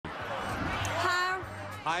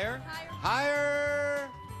Higher? Higher. Higher.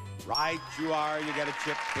 Right you are. You get a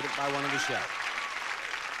chip. Put it by one of the shelves.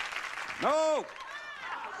 No.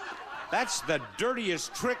 That's the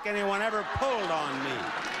dirtiest trick anyone ever pulled on me.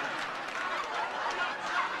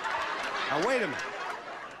 Now, wait a minute.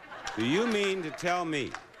 Do you mean to tell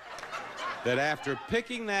me that after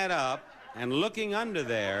picking that up and looking under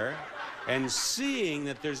there and seeing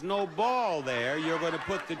that there's no ball there, you're going to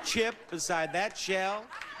put the chip beside that shell?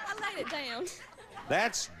 I laid it down.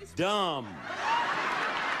 That's dumb.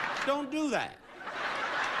 Don't do that.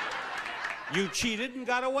 You cheated and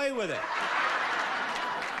got away with it.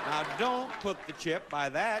 Now, don't put the chip by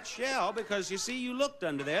that shell because, you see, you looked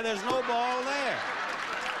under there. There's no ball there.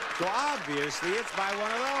 So, obviously, it's by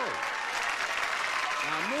one of those.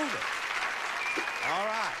 Now, move it. All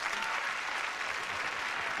right.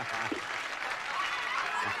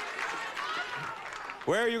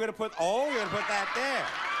 Where are you going to put... Oh, you're going to put that there.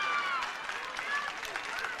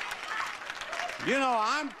 You know,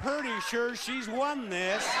 I'm pretty sure she's won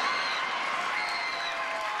this.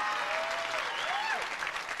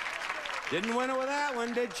 Didn't win it with that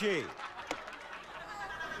one, did she?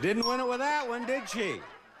 Didn't win it with that one, did she?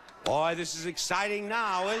 Boy, this is exciting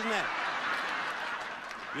now, isn't it?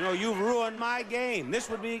 You know, you've ruined my game. This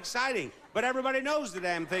would be exciting, but everybody knows the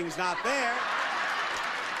damn thing's not there.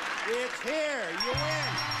 It's here. You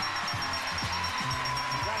win.